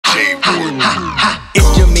Ha ha ha. It's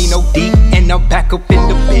JameenOD and I'm back up in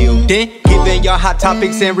the building, giving y'all hot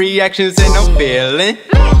topics and reactions, and I'm feeling.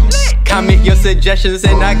 Comment your suggestions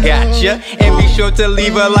and I got ya. And be sure to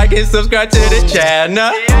leave a like and subscribe to the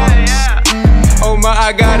channel. Oh my,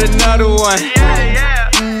 I got another one.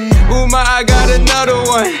 Oh my, I got another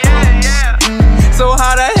one. So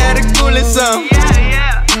hot I had to cool it some.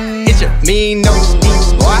 It's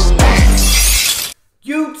JameenOD, boy.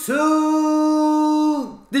 YouTube,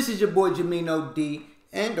 this is your boy JameenOD,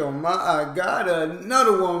 and oh my, I got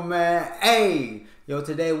another one, man. Hey, yo,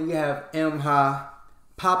 today we have Emmha,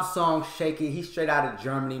 pop song Shake It. He's straight out of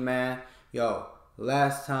Germany, man. Yo,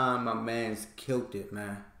 last time my man's killed it,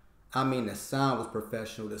 man. I mean, the sound was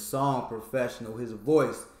professional, the song professional, his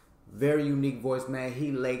voice, very unique voice, man.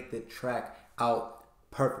 He laid the track out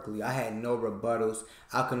perfectly. I had no rebuttals.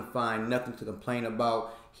 I couldn't find nothing to complain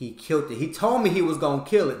about. He killed it. He told me he was gonna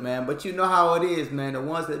kill it, man. But you know how it is, man. The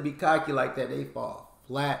ones that be cocky like that, they fall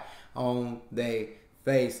flat on their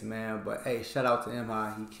face, man. But hey, shout out to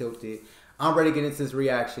Emmha. He killed it. I'm ready to get into this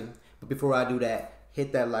reaction. But before I do that,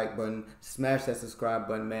 hit that like button, smash that subscribe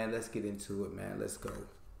button, man. Let's get into it, man. Let's go.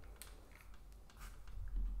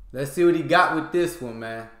 Let's see what he got with this one,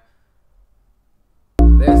 man.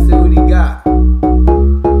 Let's see what he got.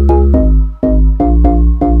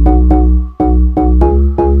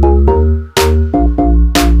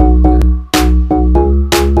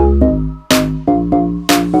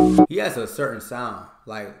 He has a certain sound.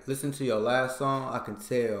 Like, listen to your last song, I can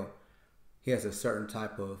tell he has a certain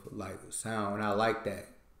type of like sound, and I like that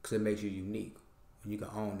because it makes you unique. And you can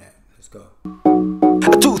own that. Let's go.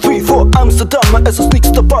 2, 3, 4 Amsterdam, es ist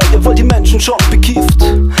nichts dabei, weil die Menschen schon bekifft.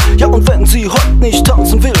 Ja, und wenn sie heute nicht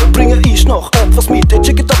tanzen will, bringe ich noch etwas mit.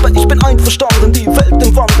 Check it, aber ich bin einverstanden, die Welt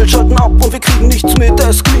im Wandel, schalten ab und wir kriegen nichts mit.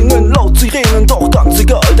 Es klingen laut Sirenen, doch ganz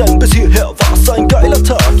egal, denn bis hierher war's ein geiler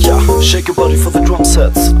Tag. Ja, shake your body for the drum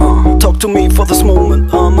sets, talk to me for this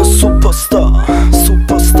moment, I'm a superstar,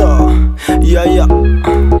 superstar, yeah, yeah.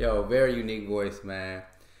 Yo, very unique voice, man.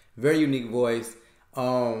 Very unique voice.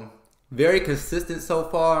 Very consistent so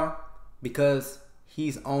far because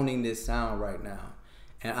he's owning this sound right now,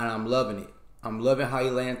 and I'm loving it. I'm loving how he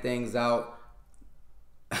laying things out.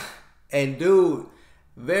 And dude,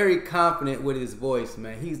 very confident with his voice,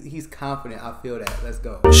 man. He's confident. I feel that. Let's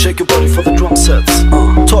go. Shake your body for the drum sets.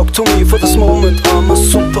 Talk to me for this moment. I'm a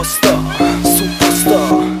superstar,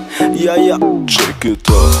 superstar. Yeah, yeah. Check it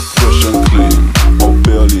up, fresh and clean. Ob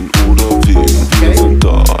Berlin oder Wien. Wir sind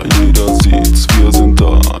da, jeder sieht's. Wir sind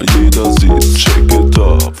da, jeder sieht's. Check it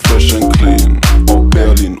up, fresh and clean. Ob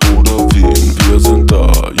Berlin oder Wien. Wir sind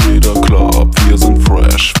da, jeder Club. Wir sind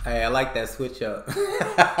fresh. Hey, I like that switch up.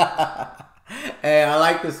 Hey, I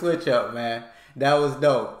like the switch up, man. That was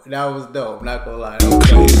dope. That was dope. I'm not gonna lie.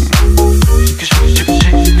 Clean.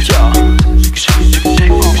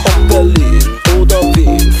 Ob Berlin oder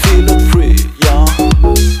Wien, feel it free, ja.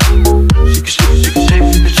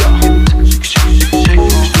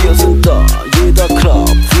 Wir sind da, jeder Club,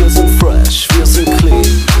 wir sind fresh, wir sind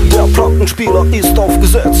clean. Der Plattenspieler ist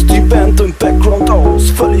aufgesetzt, die Band im Background aus,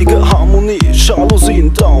 völlige Harmonie,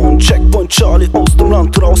 Jalousien down, Checkpoint Charlie aus dem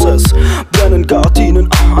Land raus, es brennen Gardinen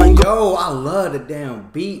ein. Yo, I love the damn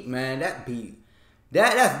beat, man. That beat,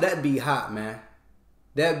 that beat hot, man.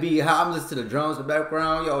 That beat hot. I'm listening to the drums in the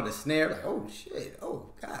background, yo, the snare, like, oh shit, oh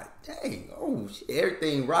god dang, oh shit,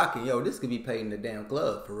 everything rocking, yo, this could be played in the damn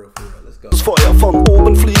club, for real, let's go. Das Feuer von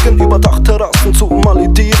oben fliegen, über Dachterrassen zu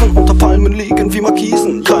Malediven, unter Palmen liegen wie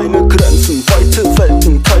Markisen, keine Grenzen, weite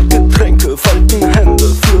Welten, kalte Getränke, falten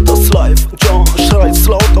Hände für das Live. John schreit's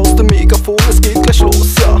laut aus dem Megafon, es geht gleich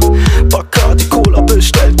los, ja. Bacardi Cola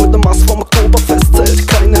bestellt mit nem Mass vom Oktoberfestzelt,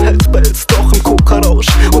 keine Hellbells, doch im Coca-Rausch,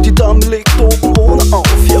 und die Dame legt oben ohne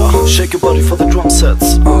auf, ja. Shake your body for the drum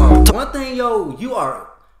sets. One thing, yo, you are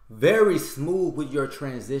very smooth with your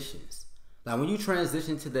transitions. Like when you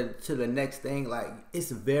transition to the next thing, like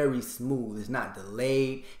it's very smooth. It's not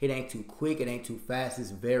delayed. It ain't too quick. It ain't too fast.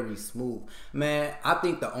 It's very smooth. Man, I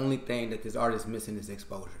think the only thing that this artist is missing is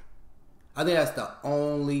exposure. I think that's the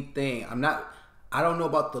only thing. I don't know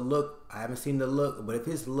about the look. I haven't seen the look, but if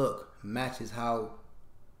his look matches how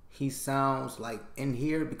he sounds like in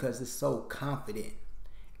here, because it's so confident,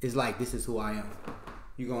 it's like, this is who I am.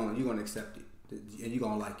 You're gonna accept it, and you're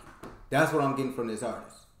gonna like it. That's what I'm getting from this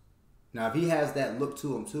artist. Now, if he has that look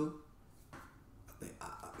to him too,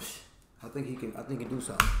 I think he can do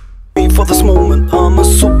something. For this moment, I'm a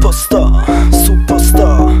superstar,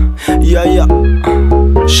 superstar. Yeah, yeah.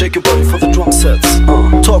 Shake your body for the drum sets.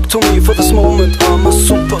 Talk to me for this moment, I'm a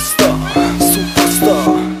superstar,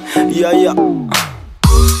 superstar. Yeah, yeah.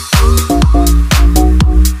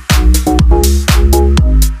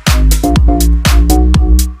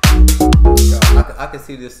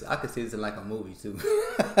 this. I could see this in like a movie too.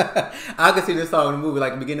 I could see this song in a movie,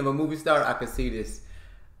 like the beginning of a movie star. I could see this.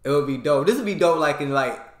 It would be dope. This would be dope, like in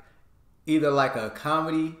like either like a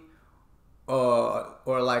comedy or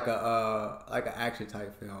like a like an action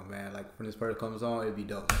type film, man. Like when this person comes on, it'd be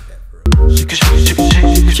dope like that for real. Shake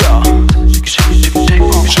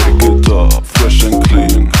it up, fresh and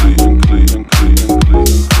clean, clean, clean, clean, clean.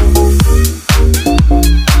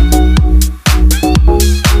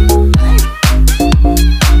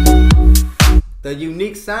 The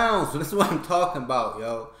unique sounds. This is what I'm talking about,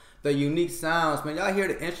 yo. The unique sounds, man. Y'all hear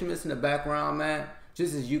the instruments in the background, man?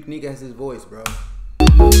 Just as unique as his voice, bro.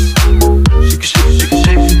 Shake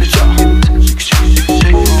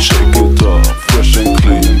it up, fresh and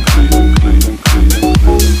clean, clean, clean, clean,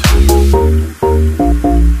 clean.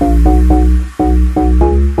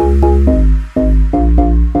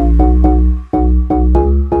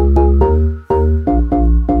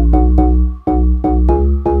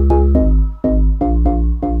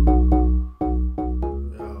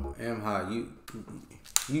 Yo, Emmha,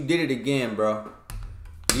 you did it again, bro.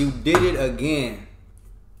 You did it again.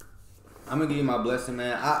 I'm gonna give you my blessing,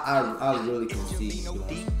 man. I really can see you doing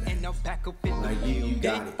something. Like you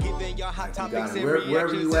got it. Like, you got it.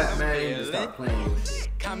 Wherever you at, man, you just start playing your shit.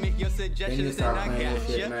 Comment your suggestions and I got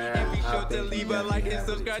you. And be sure to leave a like and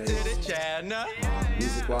subscribe to the channel.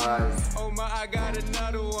 Music wise, oh my, I got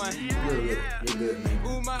another one. You're good, man.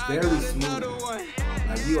 Very smooth.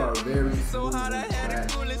 Like you are very smooth. I can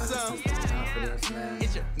see the confidence, man.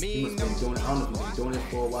 You must have been doing it. I don't know if you've been doing it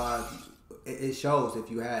for a while. It shows if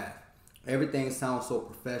you have. Everything sounds so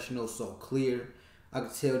professional, so clear. I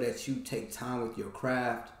can tell that you take time with your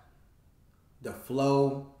craft. The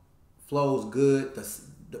flow's good.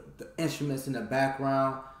 The instruments in the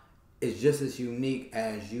background is just as unique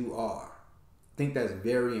as you are. I think that's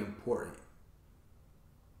very important.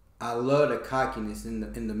 I love the cockiness in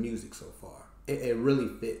the music so far. It really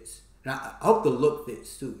fits. And I hope the look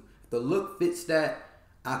fits too. If the look fits that,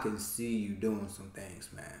 I can see you doing some things,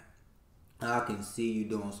 man. I can see you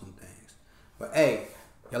doing some things. But hey,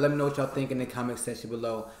 y'all let me know what y'all think in the comment section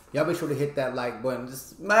below. Y'all be sure to hit that like button.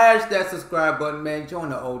 Just smash that subscribe button, man. Join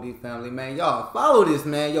the OD family, man. Y'all follow this,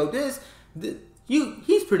 man. Yo,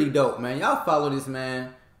 he's pretty dope, man. Y'all follow this,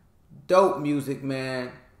 man. Dope music,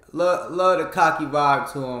 man. Love the cocky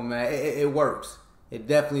vibe to him, man. It works. It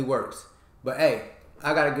definitely works. But hey,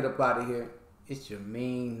 I gotta get up out of here. It's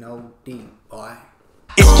JameenOD, boy.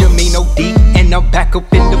 It's JameenOD, and I'm back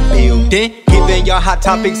up in the building, giving y'all hot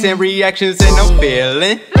topics and reactions, and I'm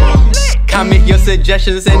feeling. Comment your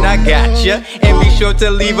suggestions, and I got ya. And be sure to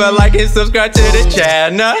leave a like and subscribe to the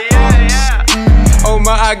channel. Oh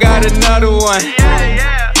my, I got another one.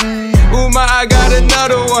 Oh my, I got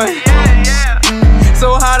another one.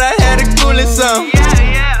 So hot, I had to cool it some.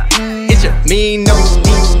 It's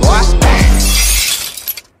JameenOD, boy.